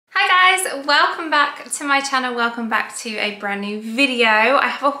guys, welcome back to my channel, welcome back to a brand new video. I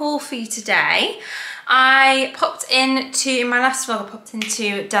have a haul for you today. In my last vlog I popped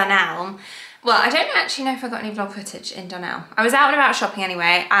into DUNELM. Well, I don't actually know if I got any vlog footage in DUNELM. I was out and about shopping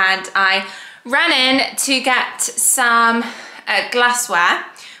anyway, and I ran in to get some glassware,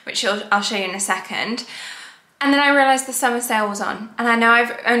 which I'll show you in a second. And then I realised the summer sale was on, and I know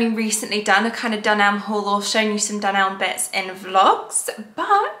I've only recently done a kind of DUNELM haul or shown you some DUNELM bits in vlogs,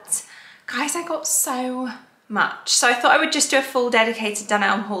 but guys, I got so much. So I thought I would just do a full dedicated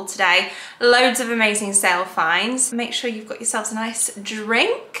DUNELM haul today. Loads of amazing sale finds. Make sure you've got yourselves a nice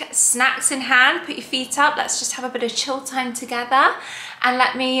drink, snacks in hand, put your feet up. Let's just have a bit of chill time together, and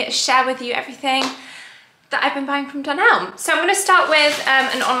let me share with you everything that I've been buying from DUNELM. So I'm going to start with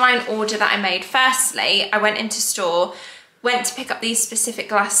an online order that I made. Firstly, I went into store, went to pick up these specific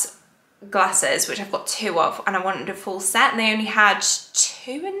glasses, which I've got 2 of, and I wanted a full set, and they only had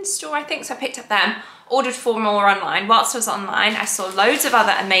 2 in store, I think, so I picked up them, ordered 4 more online. Whilst I was online, I saw loads of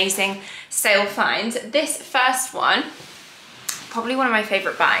other amazing sale finds. This first one, probably one of my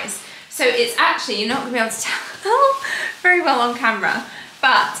favourite buys. So it's actually, you're not going to be able to tell very well on camera,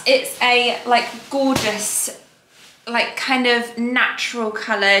 but it's a like gorgeous, like kind of natural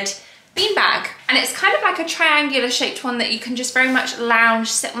coloured beanbag, and it's kind of like a triangular shaped one that you can just very much lounge,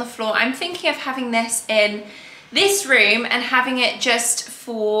 sit on the floor. I'm thinking of having this in this room and having it just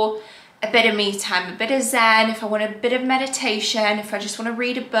for a bit of me time, a bit of zen, if I want a bit of meditation, if I just want to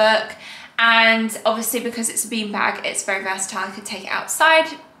read a book. And obviously because it's a beanbag, it's very versatile. I could take it outside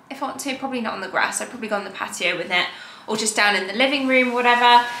if I want to, probably not on the grass, I'd probably go on the patio with it, or just down in the living room or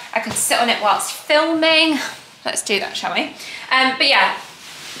whatever. I could sit on it whilst filming. Let's do that, shall we? But yeah,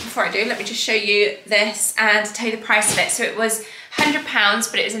 before I do, let me just show you this and tell you the price of it. So it was £100,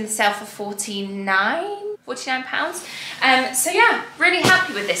 but it was in the sale for £49. So yeah, really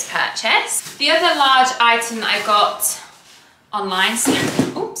happy with this purchase. The other large item that I got online, so,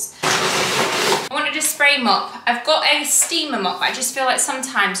 oops. I wanted a spray mop. I've got a steamer mop. I just feel like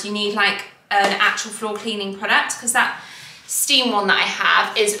sometimes you need like an actual floor cleaning product, because that steam one that I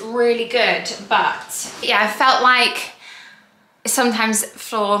have is really good, but yeah, I felt like sometimes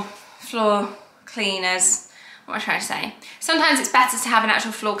floor cleaners, what am I trying to say? Sometimes it's better to have an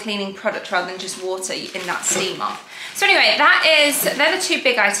actual floor cleaning product rather than just water in that steam off. So anyway, they're the 2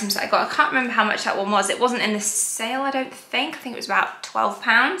 big items that I got. I can't remember how much that one was. It wasn't in the sale, I don't think. I think it was about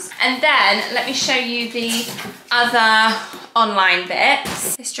 £12. And then let me show you the other online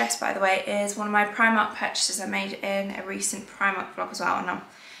bits. This dress, by the way, is one of my Primark purchases I made in a recent Primark vlog as well. And I'll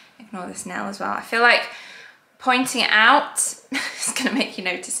ignore this nail as well. I feel like pointing it out is gonna make you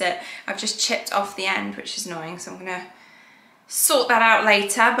notice it. I've just chipped off the end, which is annoying, so I'm gonna sort that out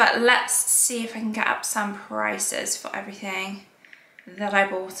later, but let's see if I can get up some prices for everything that I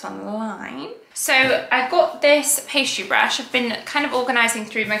bought online. So I got this pastry brush. I've been kind of organising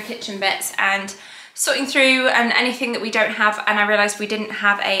through my kitchen bits and sorting through and anything that we don't have, and I realised we didn't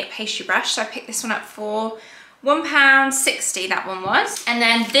have a pastry brush, so I picked this one up for £1.60, that one was. And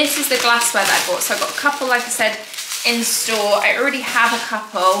then this is the glassware that I bought. So I got a couple, like I said, in store. I already have a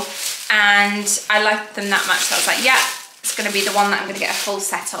couple and I liked them that much, so I was like, yeah, it's gonna be the one that I'm gonna get a full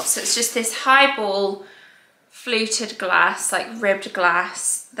set of. So it's just this highball fluted glass, like ribbed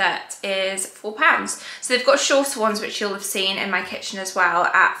glass, that is £4. So they've got shorter ones, which you'll have seen in my kitchen as well,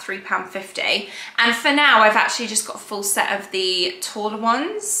 at £3.50. And for now, I've actually just got a full set of the taller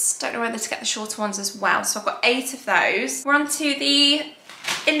ones. Don't know whether to get the shorter ones as well. So I've got 8 of those. We're on to the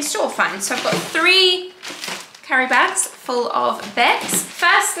in-store finds. So I've got 3 carry bags full of bits.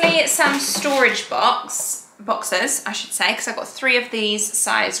 Firstly, some storage boxes, I should say, because I've got 3 of these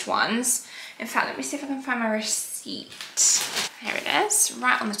sized ones. In fact, let me see if I can find my receipt. Here it is,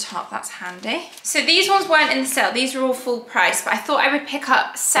 right on the top, that's handy. So these ones weren't in the sale, these were all full price, but I thought I would pick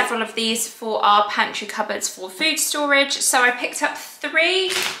up several of these for our pantry cupboards for food storage. So I picked up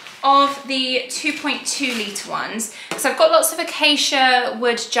 3 of the 2.2 litre ones, because I've got lots of acacia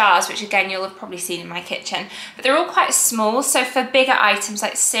wood jars, which again, you'll have probably seen in my kitchen, but they're all quite small. So for bigger items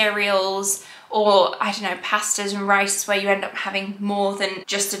like cereals, or I don't know, pastas and rice, where you end up having more than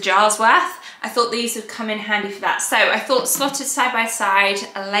just a jar's worth, I thought these would come in handy for that. So I thought slotted side by side,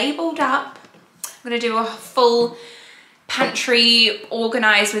 labelled up. I'm gonna do a full pantry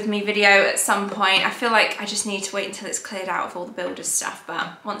organise with me video at some point. I feel like I just need to wait until it's cleared out of all the builder's stuff,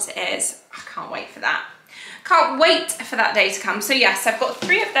 but once it is, I can't wait for that. Can't wait for that day to come. So yes, I've got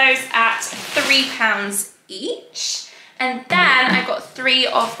 3 of those at £3 each. And then I got 3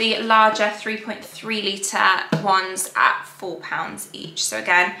 of the larger 3.3 litre ones at £4 each. So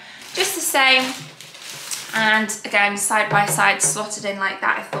again, just the same. And again, side by side, slotted in like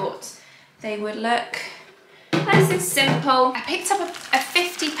that. I thought they would look nice and simple. I picked up a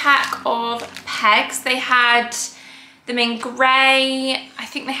 50 pack of pegs. They had them in grey, I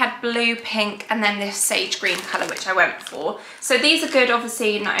think they had blue, pink, and then this sage green colour, which I went for. So these are good,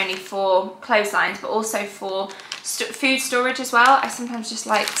 obviously, not only for clotheslines, but also for food storage as well. I sometimes just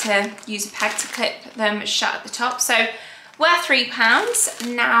like to use a peg to clip them shut at the top. So we're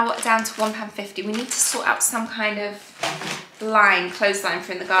 £3, now down to £1.50. We need to sort out some kind of clothesline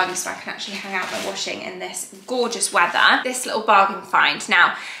for in the garden so I can actually hang out my washing in this gorgeous weather. This little bargain find.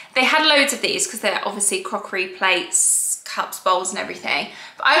 Now, they had loads of these because they're obviously crockery plates, cups, bowls and everything.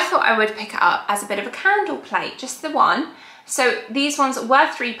 But I thought I would pick it up as a bit of a candle plate, just the one. So these ones were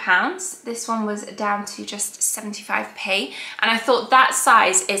 £3. This one was down to just 75p. And I thought that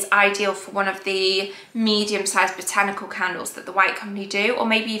size is ideal for one of the medium-sized botanical candles that the White Company do, or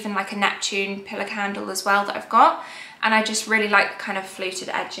maybe even like a Neptune pillar candle as well that I've got. And I just really like the kind of fluted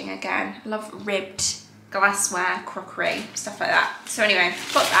edging again. I love ribbed glassware, crockery, stuff like that. So anyway,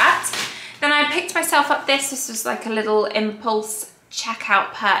 got that. Then I picked myself up this. This was like a little impulse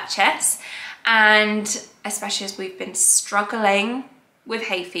checkout purchase. And especially as we've been struggling with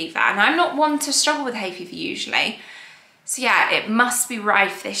hay fever. And I'm not one to struggle with hay fever usually. So yeah, it must be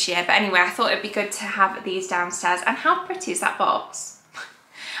rife this year. But anyway, I thought it'd be good to have these downstairs. And how pretty is that box?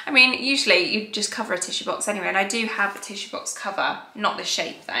 I mean, usually you just cover a tissue box anyway. And I do have a tissue box cover, not this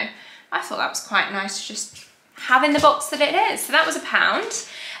shape though. I thought that was quite nice to just have in the box that it is. So that was £1.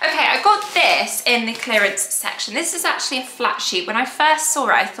 Okay, I got this in the clearance section. This is actually a flat sheet. When I first saw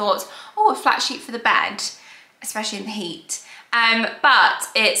it, I thought, oh, a flat sheet for the bed, especially in the heat. But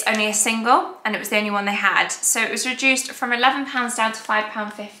it's only a single and it was the only one they had. So it was reduced from £11 down to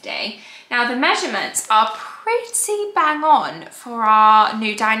 £5.50. Now the measurements are pretty bang on for our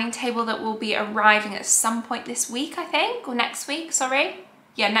new dining table that will be arriving at some point this week, I think, or next week, sorry.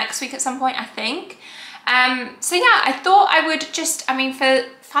 Yeah, next week at some point, I think. So yeah, I thought I would just, I mean, for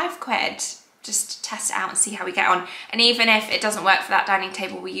 £5, just test it out and see how we get on. And even if it doesn't work for that dining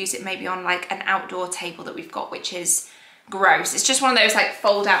table, we use it maybe on like an outdoor table that we've got, which is gross. It's just one of those like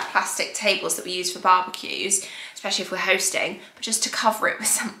fold out plastic tables that we use for barbecues, especially if we're hosting, but just to cover it with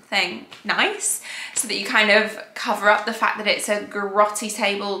something nice so that you kind of cover up the fact that it's a grotty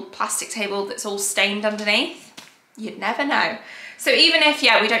table, plastic table that's all stained underneath. You'd never know. So even if,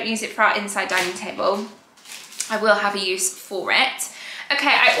 yeah, we don't use it for our inside dining table, I will have a use for it. Okay,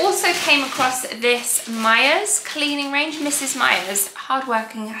 I also came across this Myers cleaning range, Mrs. Myers,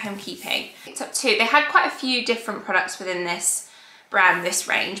 hardworking homekeeping. Picked up two. They had quite a few different products within this brand, this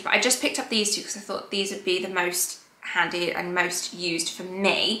range, but I just picked up these two because I thought these would be the most handy and most used for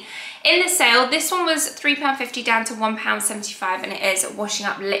me. In the sale, this one was £3.50 down to £1.75 and it is washing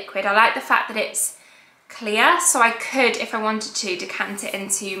up liquid. I like the fact that it's clear, so I could, if I wanted to, decant it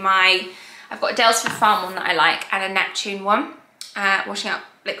into my, I've got a Dalesford Farm one that I like and a Neptune one, washing up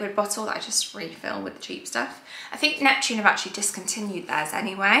liquid bottle that I just refill with the cheap stuff. I think Neptune have actually discontinued theirs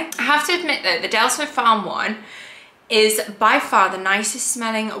anyway. I have to admit though, the Dalesford Farm one is by far the nicest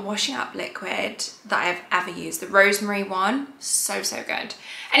smelling washing up liquid that I've ever used. The rosemary one, so, so good.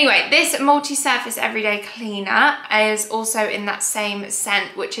 Anyway, this multi-surface everyday cleaner is also in that same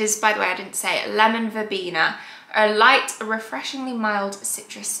scent, which is, by the way, I didn't say it, lemon verbena, a light, refreshingly mild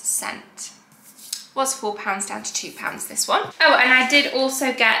citrus scent. Was £4 down to £2 this one. Oh, and I did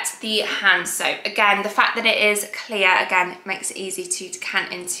also get the hand soap. Again, the fact that it is clear, again, it makes it easy to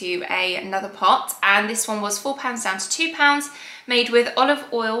decant into another pot. And this one was £4 down to £2, made with olive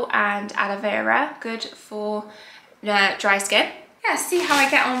oil and aloe vera, good for dry skin. Yeah, see how I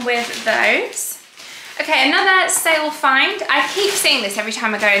get on with those. Okay, another sale find. I keep seeing this every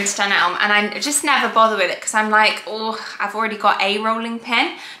time I go into DUNELM and I just never bother with it because I'm like, oh, I've already got a rolling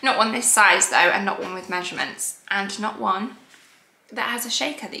pin. Not one this size though, and not one with measurements. And not one that has a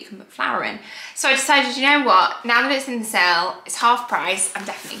shaker that you can put flour in. So I decided, you know what, now that it's in the sale, it's half price, I'm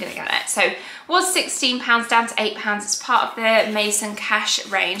definitely gonna get it. So it was £16 down to £8. It's part of the Mason Cash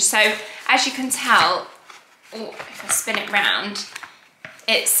range. So as you can tell, oh, if I spin it round,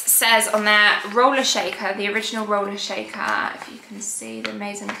 it says on their roller shaker, the original roller shaker, if you can see the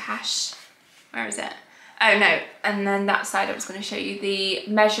Mason Cash, where is it? Oh no, and then that side I was going to show you the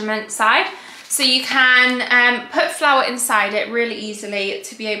measurement side. So you can put flour inside it really easily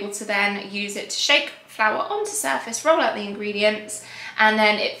to be able to then use it to shake flour onto surface, roll out the ingredients, and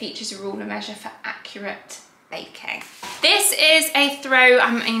then it features a ruler measure for accurate baking. This is a throw.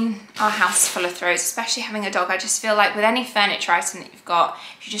 I mean, our house is full of throws, especially having a dog. I just feel like with any furniture item that you've got,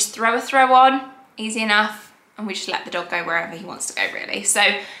 if you just throw a throw on, easy enough, and we just let the dog go wherever he wants to go really. So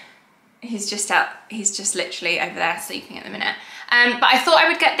he's just literally over there sleeping at the minute. But I thought I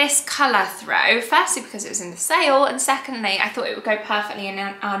would get this colour throw, firstly because it was in the sale, and secondly I thought it would go perfectly in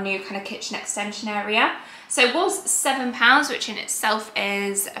our new kind of kitchen extension area. So it was £7, which in itself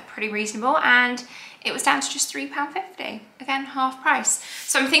is pretty reasonable, and it was down to just £3.50. Again, half price.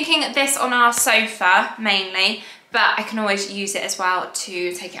 So I'm thinking this on our sofa mainly, but I can always use it as well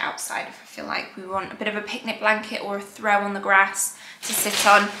to take it outside if I feel like we want a bit of a picnic blanket or a throw on the grass to sit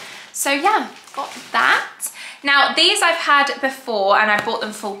on. So yeah, got that. Now these I've had before and I bought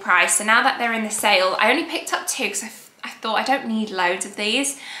them full price. So now that they're in the sale, I only picked up 2 because I thought I don't need loads of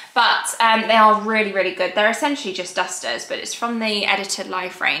these, but they are really, really good. They're essentially just dusters, but it's from the Edited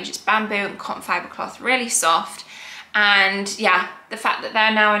Life range. It's bamboo and cotton fibre cloth, really soft. And yeah, the fact that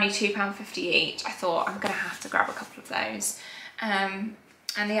they're now only £2.50 each, I thought I'm gonna have to grab a couple of those.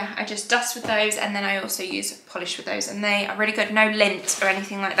 And yeah, I just dust with those, and then I also use polish with those, and they are really good. No lint or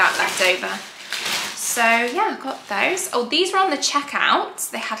anything like that left over. So yeah, I got those. Oh, these were on the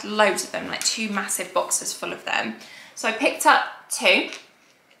checkout. They had loads of them, like 2 massive boxes full of them. So I picked up 2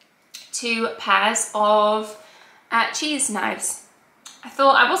 pairs of cheese knives. I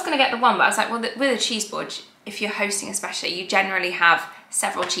thought I was gonna get the one, but I was like, well, with a cheese board, if you're hosting especially, you generally have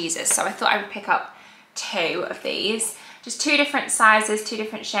several cheeses. So I thought I would pick up 2 of these. Just 2 different sizes, 2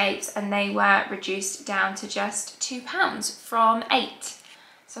 different shapes, and they were reduced down to just £2 from 8.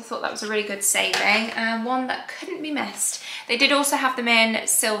 So I thought that was a really good saving, and one that couldn't be missed. They did also have them in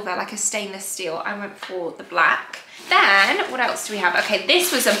silver, like a stainless steel. I went for the black. Then, what else do we have? Okay,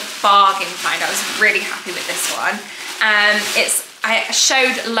 this was a bargain find. I was really happy with this one. I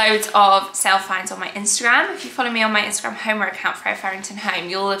showed loads of sale finds on my Instagram. If you follow me on my Instagram Homer account, Freya Farrington Home,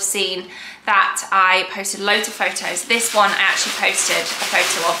 you'll have seen that I posted loads of photos. This one I actually posted a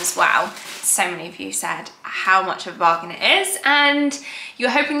photo of as well. So many of you said how much of a bargain it is, and you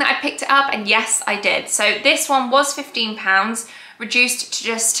were hoping that I picked it up, and yes, I did. So this one was £15, reduced to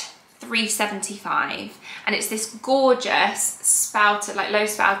just £3.75, and it's this gorgeous spouted, like low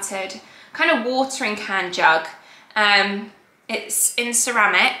spouted, kind of watering can jug. It's in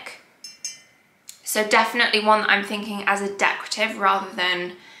ceramic, so definitely one that I'm thinking as a decorative rather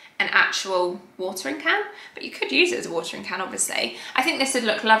than an actual watering can, but you could use it as a watering can, obviously. I think this would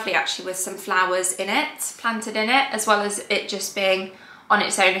look lovely actually with some flowers in it, planted in it, as well as it just being on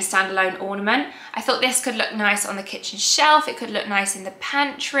its own a standalone ornament. I thought this could look nice on the kitchen shelf, it could look nice in the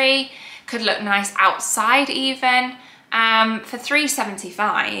pantry, could look nice outside even. For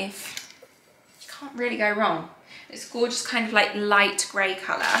 £3.75, you can't really go wrong. It's gorgeous, kind of like light grey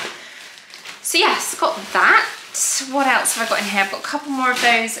colour. So yes, got that. What else have I got in here? I've got a couple more of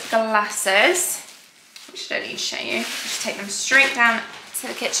those glasses, which I don't need to show you. Just take them straight down to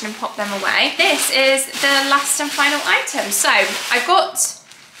the kitchen and pop them away. This is the last and final item. So I got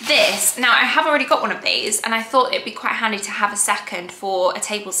this. Now I have already got one of these, and I thought it'd be quite handy to have a second for a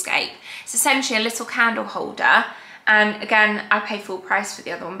tablescape. It's essentially a little candle holder. And again, I pay full price for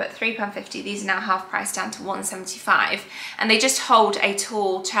the other one, but £3.50. These are now half price down to £1.75. And they just hold a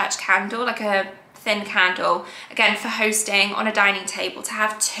tall church candle, like a thin candle, again for hosting on a dining table. To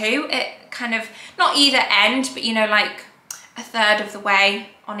have 2, it kind of, not either end, but you know, like a third of the way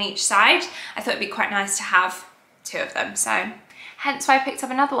on each side. I thought it'd be quite nice to have 2 of them. So hence why I picked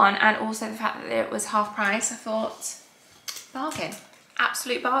up another one, and also the fact that it was half price, I thought, bargain.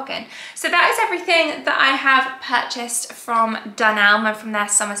 Absolute bargain. So that is everything that I have purchased from DUNELM and from their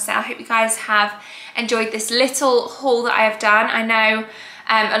summer sale. I hope you guys have enjoyed this little haul that I have done. I know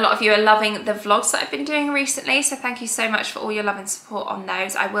a lot of you are loving the vlogs that I've been doing recently, so thank you so much for all your love and support on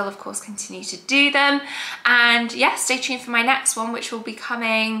those. I will of course continue to do them, and yeah, stay tuned for my next one, which will be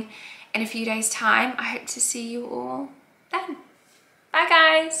coming in a few days time. I hope to see you all then. Bye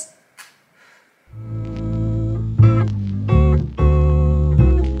guys.